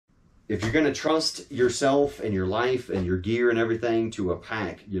if you're going to trust yourself and your life and your gear and everything to a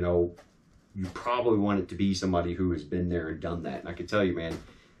pack, you know, you probably want it to be somebody who has been there and done that. And I can tell you, man,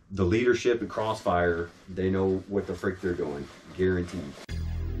 the leadership at Crossfire, they know what the frick they're doing, guaranteed.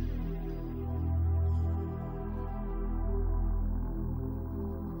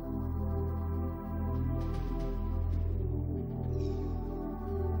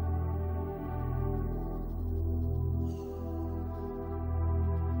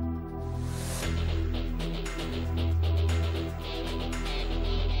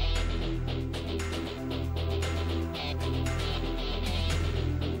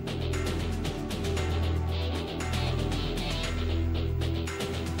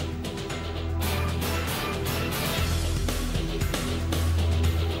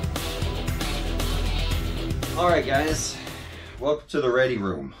 Alright guys, welcome to the ready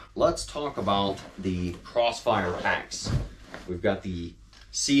room. Let's talk about the Crossfire Packs. We've got the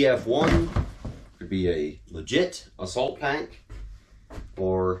CF1, could be a legit assault pack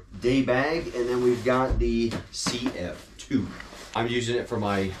or day bag, and then we've got the CF2. I'm using it for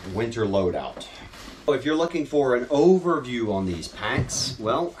my winter loadout. If you're looking for an overview on these packs,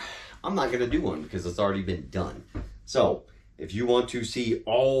 well, I'm not going to do one because it's already been done. So, if you want to see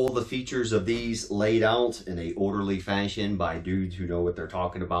all the features of these laid out in a orderly fashion by dudes who know what they're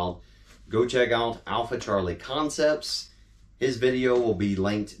talking about, go check out Alpha Charlie Concepts. His video will be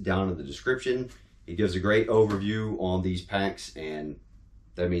linked down in the description. He gives a great overview on these packs, and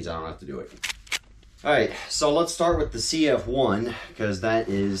that means I don't have to do it. All right, so let's start with the CF1, because that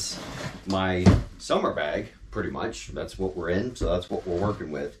is my summer bag, pretty much. That's what we're in, so that's what we're working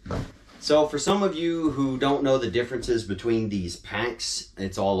with. So for some of you who don't know the differences between these packs,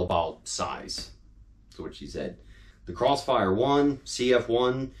 it's all about size. That's what she said. The Crossfire 1,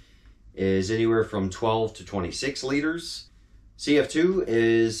 CF1, is anywhere from 12 to 26 liters. CF2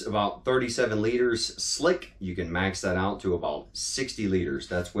 is about 37 liters slick. You can max that out to about 60 liters.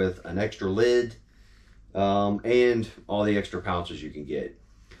 That's with an extra lid and all the extra pouches you can get.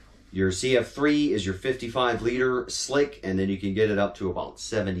 Your CF3 is your 55 liter slick, and then you can get it up to about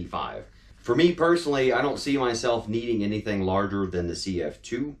 75. For me personally, I don't see myself needing anything larger than the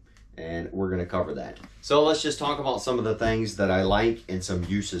CF2, and we're going to cover that. So let's just talk about some of the things that I like and some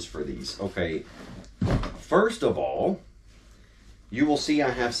uses for these. Okay, first of all, you will see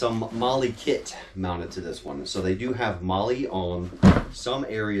I have some MOLLE kit mounted to this one. So they do have MOLLE on some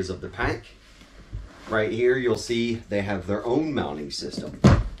areas of the pack. Right here, you'll see they have their own mounting system.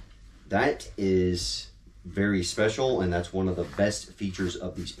 That is very special, and that's one of the best features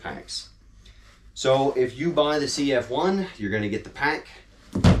of these packs. So if you buy the CF1, you're going to get the pack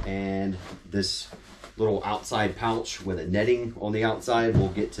and this little outside pouch with a netting on the outside. We'll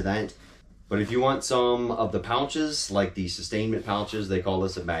get to that. But if you want some of the pouches, like the sustainment pouches, they call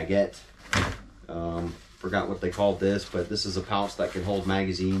this a baguette. Forgot what they called this, but this is a pouch that can hold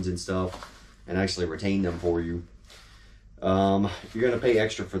magazines and stuff and actually retain them for you. You're going to pay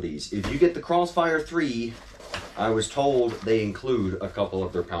extra for these. If you get the Crossfire 3, I was told they include a couple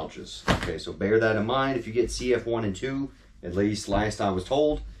of their pouches. Okay, so bear that in mind. If you get CF1 and 2, at least last I was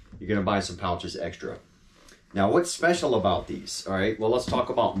told, you're going to buy some pouches extra. Now, what's special about these? All right, well, let's talk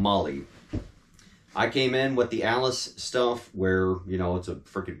about MOLLE. I came in with the Alice stuff where, you know, it's a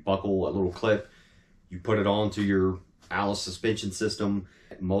freaking buckle, a little clip. You put it onto your Alice suspension system.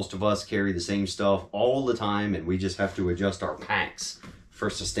 Most of us carry the same stuff all the time, and we just have to adjust our packs for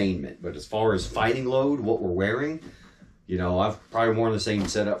sustainment. But as far as fighting load, what we're wearing, you know, I've probably worn the same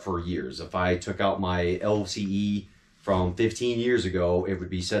setup for years. If I took out my LCE from 15 years ago, it would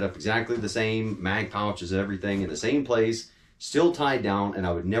be set up exactly the same, mag pouches, everything in the same place, still tied down, and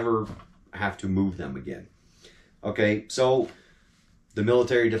I would never have to move them again. Okay, so the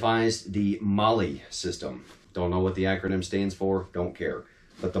military devised the MOLLE system. Don't know what the acronym stands for, don't care.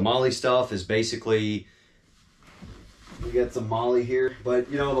 But the MOLLE stuff is basically, we got some MOLLE here, but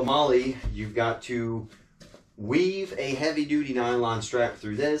you know, the MOLLE, you've got to weave a heavy duty nylon strap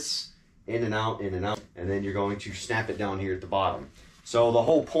through this, in and out, and then you're going to snap it down here at the bottom. So the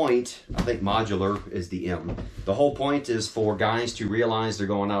whole point, I think modular is the M. The whole point is for guys to realize they're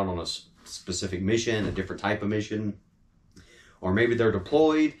going out on a specific mission, a different type of mission, or maybe they're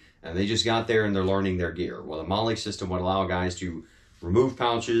deployed and they just got there and they're learning their gear. Well, the MOLLE system would allow guys to remove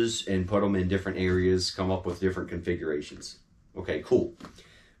pouches and put them in different areas, come up with different configurations. Okay, cool.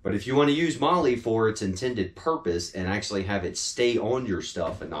 But if you want to use MOLLE for its intended purpose and actually have it stay on your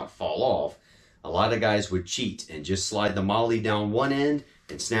stuff and not fall off, a lot of guys would cheat and just slide the MOLLE down one end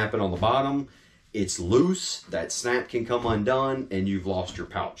and snap it on the bottom, it's loose, that snap can come undone, and you've lost your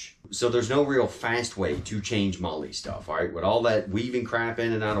pouch. So there's no real fast way to change MOLLE stuff, all right? With all that weaving crap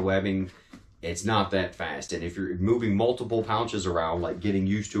in and out of webbing, it's not that fast. And if you're moving multiple pouches around, like getting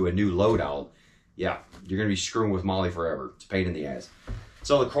used to a new loadout, yeah, you're gonna be screwing with MOLLE forever. It's a pain in the ass.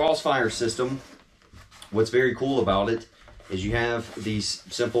 So the Crossfire system, what's very cool about it is you have these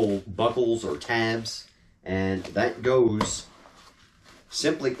simple buckles or tabs, and that goes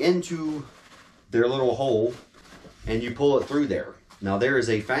simply into their little hole, and you pull it through there. Now there is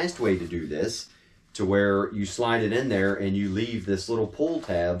a fast way to do this, to where you slide it in there and you leave this little pull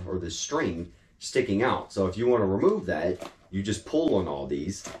tab or this string sticking out. So if you want to remove that, you just pull on all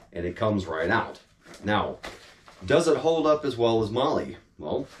these and it comes right out. Now, does it hold up as well as MOLLE?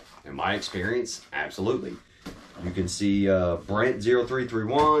 Well, in my experience, absolutely. You can see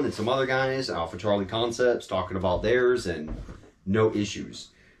Brent0331 and some other guys, Alpha Charlie Concepts, talking about theirs, and no issues.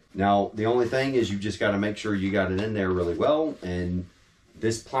 Now, the only thing is you just got to make sure you got it in there really well, and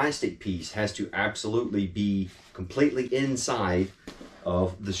this plastic piece has to absolutely be completely inside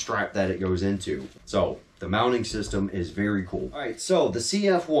of the strap that it goes into. So the mounting system is very cool. All right, so the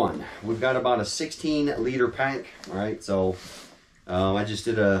CF1, we've got about a 16-liter pack. All right, so I just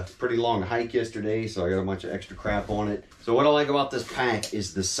did a pretty long hike yesterday, so I got a bunch of extra crap on it. So what I like about this pack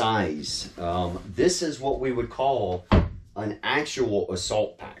is the size. This is what we would call an actual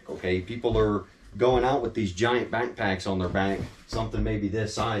assault pack, okay? People are going out with these giant backpacks on their back, something maybe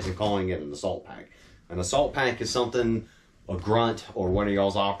this size, and calling it an assault pack. An assault pack is something a grunt or one of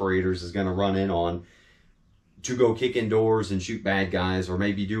y'all's operators is going to run in on to go kick in doors and shoot bad guys, or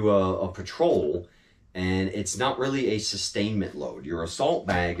maybe do a patrol, and it's not really a sustainment load. Your assault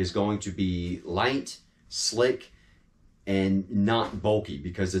bag is going to be light, slick, and not bulky,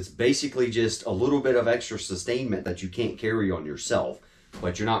 because it's basically just a little bit of extra sustainment that you can't carry on yourself,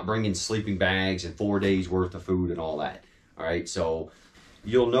 but you're not bringing sleeping bags and 4 days worth of food and all that. All right, so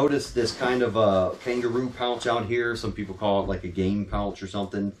you'll notice this kind of a kangaroo pouch out here. Some people call it like a game pouch or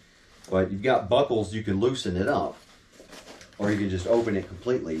something, but you've got buckles. You can loosen it up, or you can just open it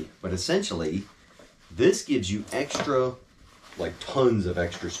completely. But essentially, this gives you extra, like tons of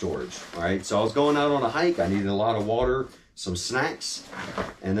extra storage. All right, so I was going out on a hike. I needed a lot of water, some snacks,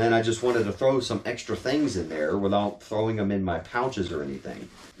 and then I just wanted to throw some extra things in there without throwing them in my pouches or anything.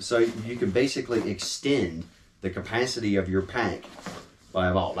 So you can basically extend the capacity of your pack by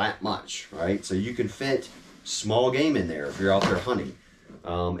about that much, right? So you can fit small game in there if you're out there hunting.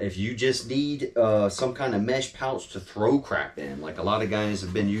 If you just need some kind of mesh pouch to throw crap in, like a lot of guys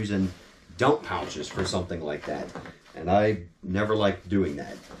have been using dump pouches for something like that, and I never liked doing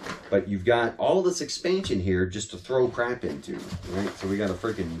that. But you've got all this expansion here just to throw crap into, right? So we got a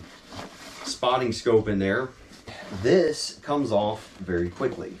freaking spotting scope in there. This comes off very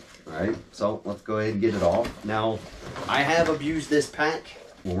quickly, right? So let's go ahead and get it off. Now, I have abused this pack.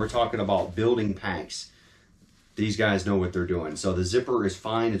 When we're talking about building packs, these guys know what they're doing. So the zipper is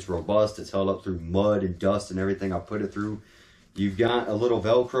fine, it's robust, it's held up through mud and dust and everything I put it through. You've got a little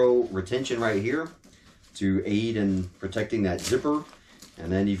Velcro retention right here to aid in protecting that zipper.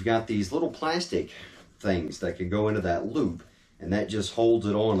 And then you've got these little plastic things that can go into that loop, and that just holds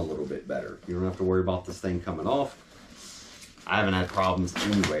it on a little bit better. You don't have to worry about this thing coming off. I haven't had problems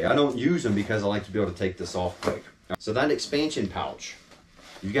anyway. I don't use them because I like to be able to take this off quick. So that expansion pouch,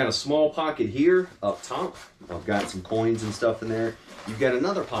 you've got a small pocket here up top. I've got some coins and stuff in there. You've got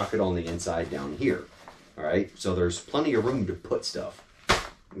another pocket on the inside down here. All right, so there's plenty of room to put stuff.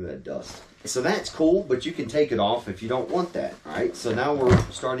 Look at that dust. So that's cool, but you can take it off if you don't want that. All right, so now we're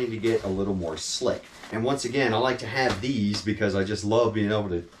starting to get a little more slick. And once again, I like to have these because I just love being able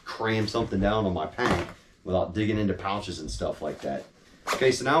to cram something down on my pack without digging into pouches and stuff like that.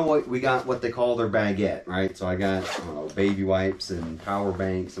 Okay, so now we got what they call their baguette, right? So I got, I don't know, baby wipes and power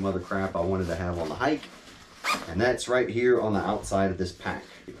banks, some other crap I wanted to have on the hike. And that's right here on the outside of this pack.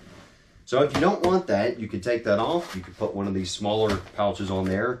 So if you don't want that, you can take that off. You can put one of these smaller pouches on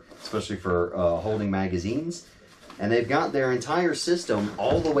there, especially for holding magazines. And they've got their entire system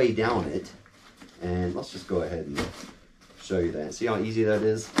all the way down it. And let's just go ahead and show you that. See how easy that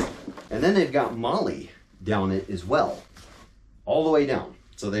is? And then they've got MOLLE down it as well, all the way down.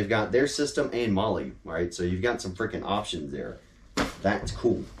 So they've got their system and MOLLE, right? So you've got some freaking options there. That's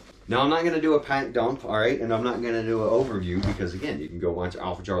cool. Now, I'm not going to do a pack dump, all right? And I'm not going to do an overview because, again, you can go watch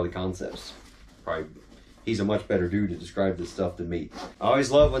Alpha Charlie Concepts. Probably, he's a much better dude to describe this stuff than me. I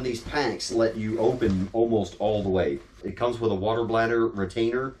always love when these packs let you open almost all the way. It comes with a water bladder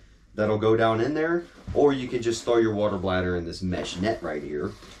retainer that'll go down in there, or you can just throw your water bladder in this mesh net right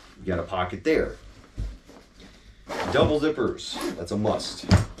here. You got a pocket there. Double zippers, that's a must,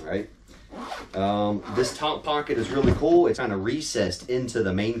 right? This top pocket is really cool. It's kind of recessed into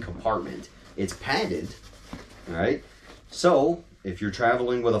the main compartment. It's padded, all right? So if you're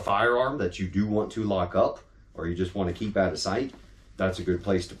traveling with a firearm that you do want to lock up, or you just want to keep out of sight, that's a good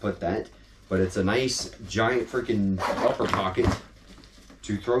place to put that. But it's a nice giant freaking upper pocket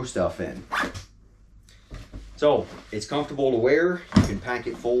to throw stuff in. So it's comfortable to wear. You can pack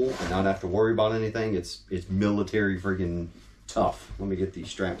it full and not have to worry about anything. It's military freaking tough. Let me get these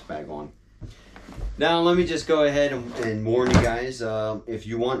straps back on. Now let me just go ahead and warn you guys, if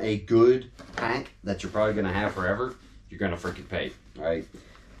you want a good pack that you're probably gonna have forever, you're gonna freaking pay, all right?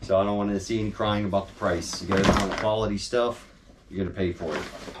 So I don't want to see any crying about the price. You guys want quality stuff, you're gonna pay for it.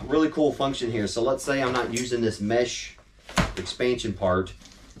 A really cool function here. So let's say I'm not using this mesh expansion part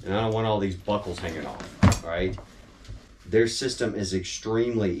and I don't want all these buckles hanging off, all right? Their system is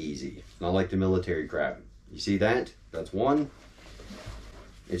extremely easy. Not like the military crap. You see that? That's one.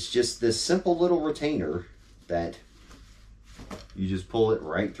 It's just this simple little retainer that you just pull it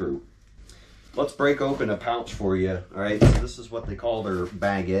right through. Let's break open a pouch for you. All right, so this is what they call their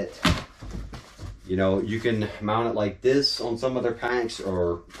baguette. You know, you can mount it like this on some of their packs,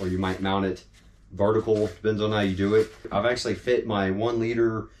 or you might mount it vertical, depends on how you do it. I've actually fit my 1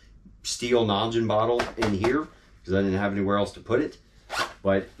 liter steel Nalgene bottle in here because I didn't have anywhere else to put it.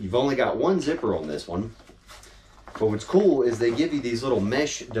 But you've only got one zipper on this one. But what's cool is they give you these little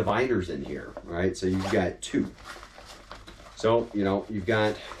mesh dividers in here, right? So you've got 2. So, you know, you've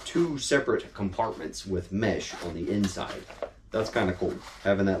got 2 separate compartments with mesh on the inside. That's kind of cool,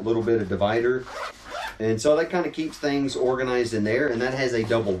 having that little bit of divider. And so that kind of keeps things organized in there, and that has a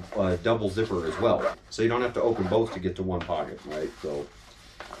double zipper as well. So you don't have to open both to get to one pocket, right? So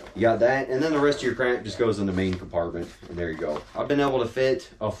you got that, and then the rest of your crap just goes in the main compartment, and there you go. I've been able to fit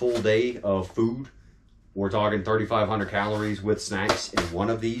a full day of food. We're talking 3,500 calories with snacks in one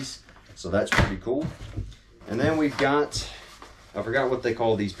of these, so that's pretty cool. And then we've got, I forgot what they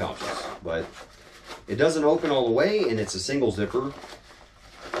call these pouches, but it doesn't open all the way, and it's a single zipper.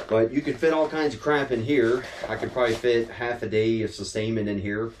 But you could fit all kinds of crap in here. I could probably fit half a day of sustainment in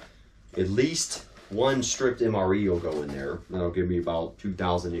here. At least 1 stripped MRE will go in there. That'll give me about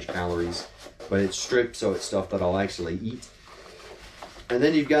 2,000-ish calories. But it's stripped, so it's stuff that I'll actually eat. And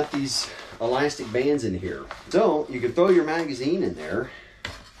then you've got these elastic bands in here. So you can throw your magazine in there,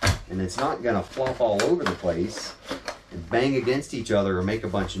 and it's not gonna flop all over the place and bang against each other or make a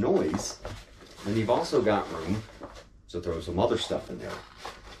bunch of noise. And you've also got room to throw some other stuff in there.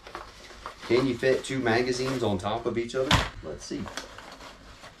 Can you fit 2 magazines on top of each other? Let's see.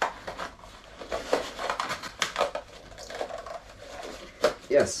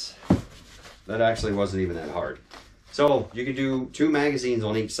 Yes, that actually wasn't even that hard. So you can do 2 magazines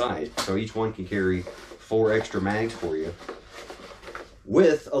on each side, so each one can carry 4 extra mags for you,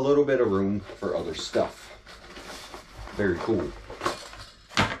 with a little bit of room for other stuff. Very cool.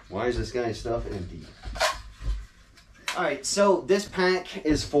 Why is this guy's stuff empty? All right, so this pack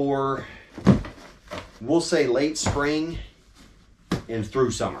is for, we'll say, late spring and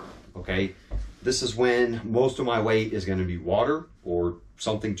through summer, okay? This is when most of my weight is gonna be water or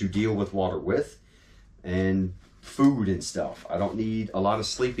something to deal with water with, and food and stuff. I don't need a lot of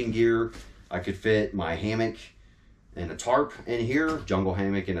sleeping gear. I could fit my hammock and a tarp in here, jungle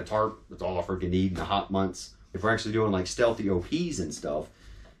hammock and a tarp. That's all I freaking need in the hot months. If we're actually doing like stealthy OPs and stuff,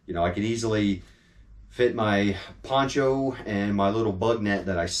 you know, I could easily fit my poncho and my little bug net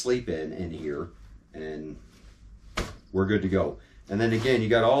that I sleep in here, and we're good to go. And then again, you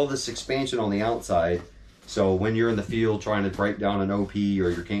got all this expansion on the outside, so when you're in the field trying to break down an OP or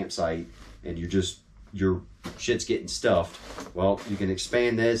your campsite and your shit's getting stuffed, well, you can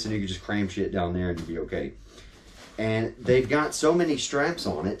expand this and you can just cram shit down there and you'll be okay. And they've got so many straps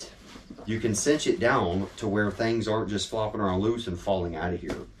on it, you can cinch it down to where things aren't just flopping around loose and falling out of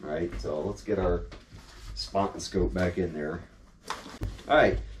here, right? So let's get our spot and scope back in there. All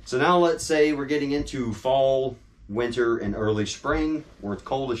right, so now let's say we're getting into fall, winter, and early spring, where it's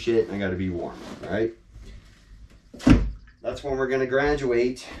cold as shit and I gotta be warm, all right? That's when we're gonna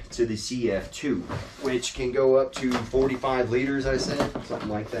graduate to the CF2, which can go up to 45 liters, I said, something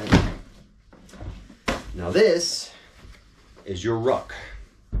like that. Now this is your ruck.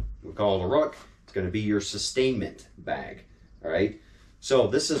 We call it a ruck. It's gonna be your sustainment bag, all right? So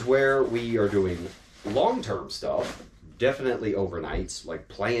this is where we are doing long-term stuff, definitely overnights, like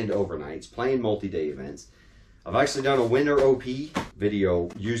planned overnights, planned multi-day events. I've actually done a winter OP video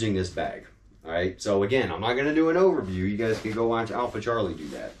using this bag, all right? So again, I'm not gonna do an overview. You guys can go watch Alpha Charlie do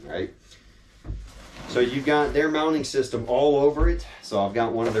that, all right? So you've got their mounting system all over it. So I've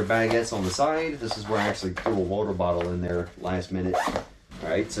got one of their baguettes on the side. This is where I actually threw a water bottle in there last minute. All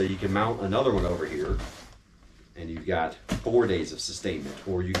right, so you can mount another one over here, and you've got 4 days of sustainment.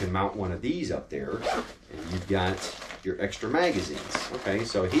 Or you can mount one of these up there, and you've got your extra magazines. Okay,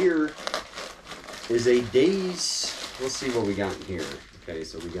 so here is a day's, let's see what we got in here. Okay,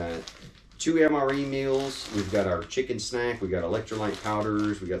 so we got 2 MRE meals, we've got our chicken snack, we got electrolyte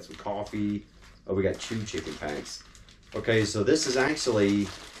powders, we got some coffee, oh, we got 2 chicken packs. Okay, so this is actually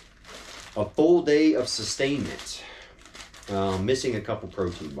a full day of sustainment. Missing a couple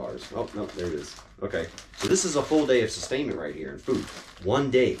protein bars. Oh, no, there it is. Okay, so this is a full day of sustainment right here in food. 1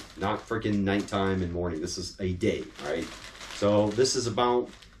 day, not freaking nighttime and morning. This is a day, right? So this is about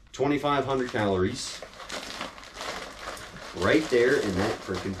 2,500 calories right there in that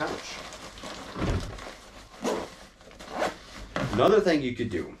freaking pouch. Another thing you could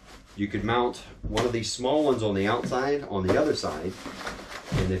do, you could mount one of these small ones on the outside, on the other side,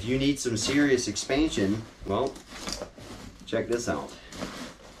 and if you need some serious expansion, well, check this out.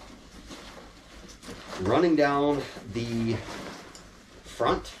 Running down the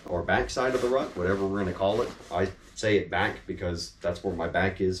front or back side of the ruck, whatever we're going to call it. I say it back because that's where my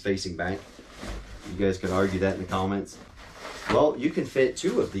back is, facing back. You guys can argue that in the comments. Well, you can fit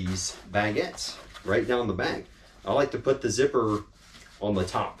 2 of these baguettes right down the back. I like to put the zipper on the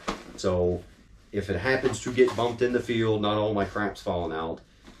top. So if it happens to get bumped in the field, not all my crap's falling out.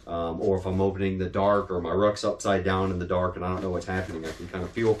 Or if I'm opening the dark or my ruck's upside down in the dark and I don't know what's happening, I can kind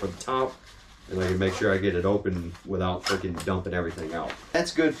of feel for the top and I can make sure I get it open without freaking dumping everything out.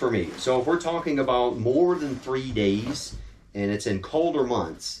 That's good for me. So if we're talking about more than 3 days and it's in colder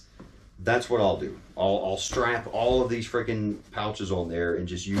months, that's what I'll do. I'll strap all of these freaking pouches on there and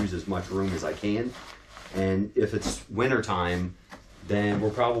just use as much room as I can. And if it's winter time, then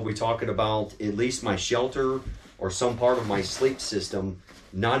we're probably talking about at least my shelter or some part of my sleep system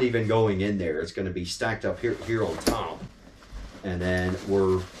not even going in there. It's going to be stacked up here on top, and then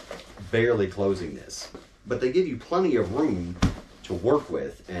we're barely closing this. But they give you plenty of room to work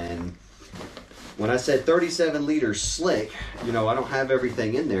with. And when I said 37 liters slick, you know, I don't have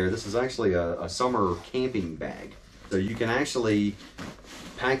everything in there. This is actually a summer camping bag. So you can actually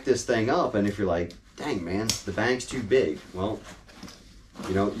pack this thing up, and if you're like, dang man, the bag's too big, well,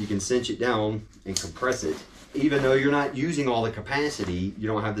 you know, you can cinch it down and compress it. Even though you're not using all the capacity, you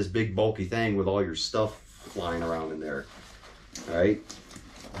don't have this big bulky thing with all your stuff flying around in there. All right,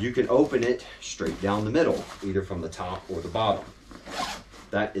 you can open it straight down the middle, either from the top or the bottom.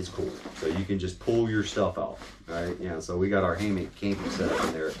 That is cool. So you can just pull your stuff out. All right, yeah, so we got our hammock camping set up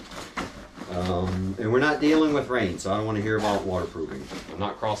in there. And we're not dealing with rain, so I don't want to hear about waterproofing. I'm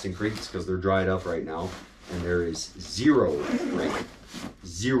not crossing creeks because they're dried up right now, and there is 0 rain.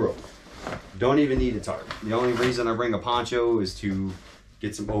 0. Don't even need a tarp. The only reason I bring a poncho is to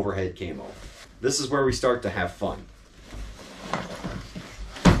get some overhead camo. This is where we start to have fun.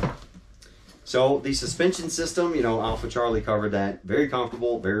 So the suspension system, you know, Alpha Charlie covered that. Very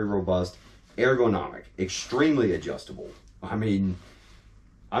comfortable, very robust, ergonomic, extremely adjustable. I mean,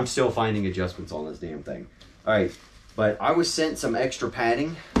 I'm still finding adjustments on this damn thing. All right, but I was sent some extra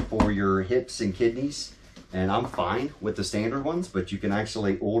padding for your hips and kidneys. And I'm fine with the standard ones, but you can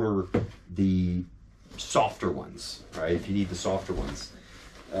actually order the softer ones, right? If you need the softer ones.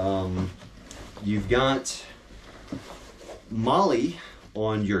 You've got Molly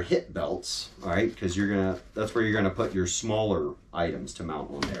on your hip belts, all right? Because that's where you're gonna put your smaller items to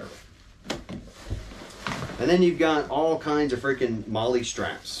mount on there. And then you've got all kinds of freaking Molly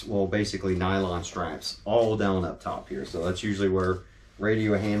straps. Well, basically nylon straps all down up top here. So that's usually where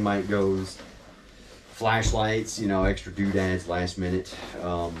radio hand mic goes. Flashlights, you know, extra doodads last minute.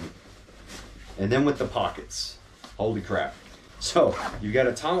 And then with the pockets, holy crap. So you've got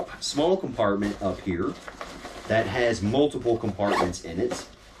a top small compartment up here that has multiple compartments in it.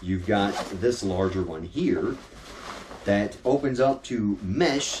 You've got this larger one here that opens up to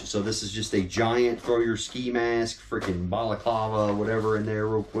mesh. So this is just a giant, throw your ski mask, freaking balaclava, whatever in there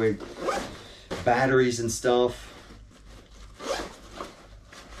real quick. Batteries and stuff.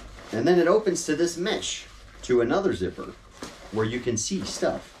 And then it opens to this mesh, to another zipper, where you can see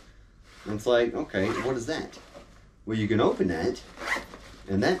stuff. And it's like, okay, what is that? Well, you can open that,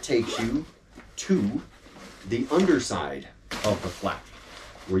 and that takes you to the underside of the flap,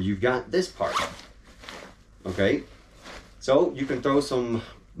 where you've got this part. Okay, so you can throw some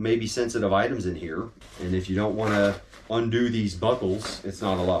maybe sensitive items in here, and if you don't want to undo these buckles, it's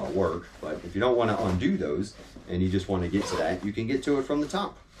not a lot of work, but if you don't want to undo those, and you just want to get to that, you can get to it from the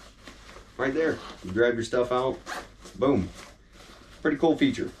top. Right there, you grab your stuff out, boom. Pretty cool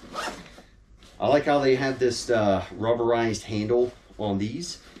feature. I like how they have this rubberized handle on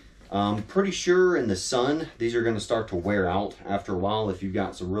these. I'm pretty sure in the sun, these are going to start to wear out after a while if you've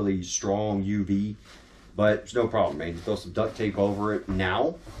got some really strong UV. But it's no problem, man. You throw some duct tape over it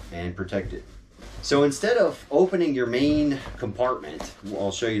now and protect it. So instead of opening your main compartment,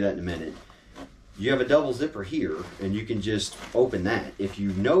 I'll show you that in a minute, you have a double zipper here, and you can just open that. If you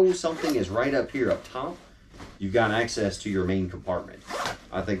know something is right up here up top, you've got access to your main compartment.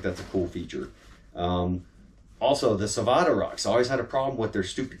 I think that's a cool feature. Also, the Savada rucks, I always had a problem with their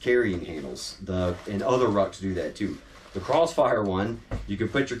stupid carrying handles. And other rucks do that too. The Crossfire one, you can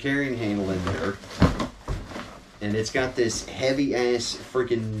put your carrying handle in there, and it's got this heavy ass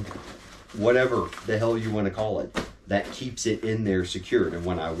freaking whatever the hell you want to call it that keeps it in there secured. And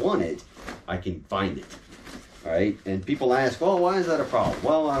when I want it, I can find it. All right. And people ask, well, why is that a problem?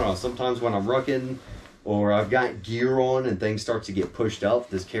 Well, I don't know. Sometimes when I'm rucking or I've got gear on and things start to get pushed up,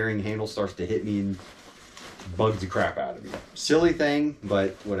 this carrying handle starts to hit me and bugs the crap out of me. Silly thing,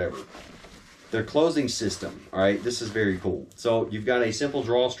 but whatever. Their closing system, all right, this is very cool. So you've got a simple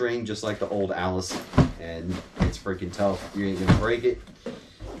drawstring just like the old Alice, and it's freaking tough. You ain't gonna break it.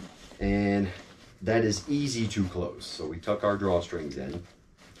 And that is easy to close. So we tuck our drawstrings in.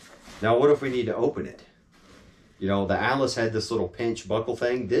 Now what if we need to open it? You know, the Alice had this little pinch buckle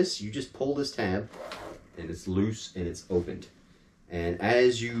thing. This, you just pull this tab and it's loose and it's opened. And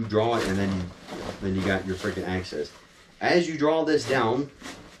as you draw it, and then you got your freaking access. As you draw this down,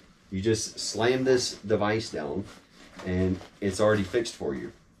 you just slam this device down and it's already fixed for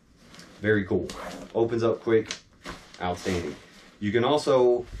you. Very cool. Opens up quick, outstanding. You can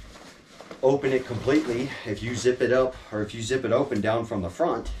also open it completely if you zip it up, or if you zip it open down from the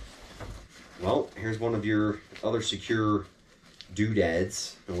front. Well, here's one of your other secure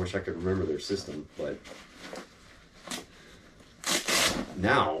doodads. I wish I could remember their system, but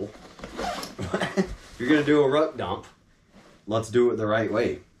now, if you're gonna do a ruck dump, let's do it the right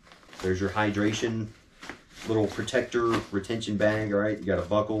way. There's your hydration little protector retention bag, all right? You got a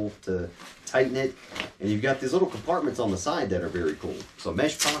buckle to tighten it, and you've got these little compartments on the side that are very cool. So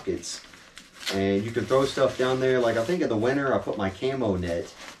mesh pockets, and you can throw stuff down there. Like I think in the winter, I put my camo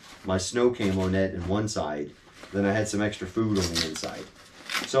net, my snow camo net in one side, then I had some extra food on the inside.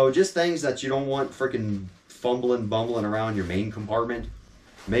 So just things that you don't want freaking bumbling around your main compartment.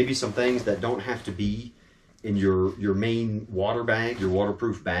 Maybe some things that don't have to be in your main water bag, your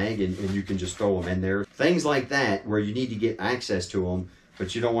waterproof bag, and you can just throw them in there. Things like that where you need to get access to them,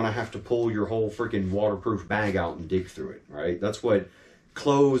 but you don't want to have to pull your whole freaking waterproof bag out and dig through it, right? That's what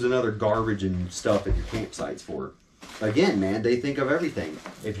clothes and other garbage and stuff at your campsite's for. Again, man, they think of everything.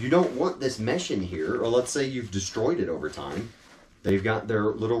 If you don't want this mesh in here, or let's say you've destroyed it over time, they've got their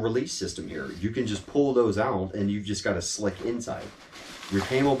little release system here. You can just pull those out and you've just got a slick inside. Your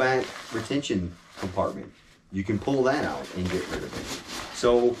camelback retention compartment, you can pull that out and get rid of it.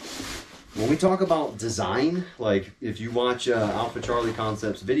 So when we talk about design, like if you watch Alpha Charlie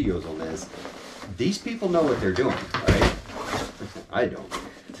Concepts videos on this, these people know what they're doing, right? I don't.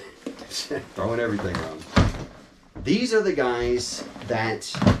 Throwing everything around. These are the guys that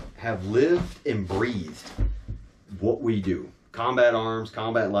have lived and breathed what we do. Combat arms,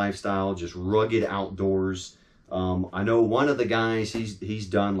 combat lifestyle, just rugged outdoors. I know one of the guys, he's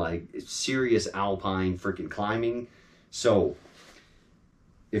done like serious alpine freaking climbing. So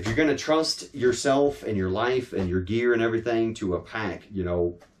if you're going to trust yourself and your life and your gear and everything to a pack, you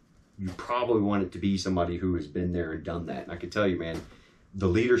know, you probably want it to be somebody who has been there and done that. And I can tell you, man, the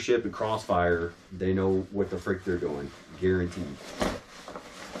leadership at Crossfire, they know what the frick they're doing, guaranteed.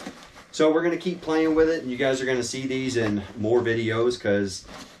 So we're going to keep playing with it, and you guys are going to see these in more videos, because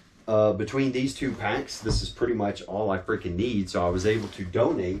between these two packs, this is pretty much all I freaking need. So I was able to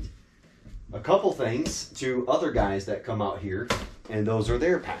donate a couple things to other guys that come out here, and those are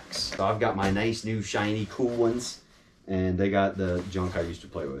their packs. So I've got my nice new shiny cool ones, and they got the junk I used to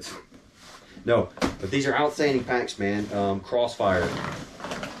play with. No, but these are outstanding packs, man. Crossfire.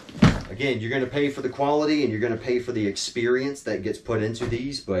 Again, you're going to pay for the quality and you're going to pay for the experience that gets put into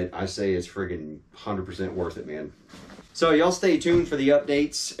these, but I say it's friggin' 100% worth it, man. So y'all stay tuned for the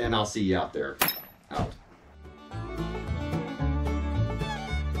updates, and I'll see you out there.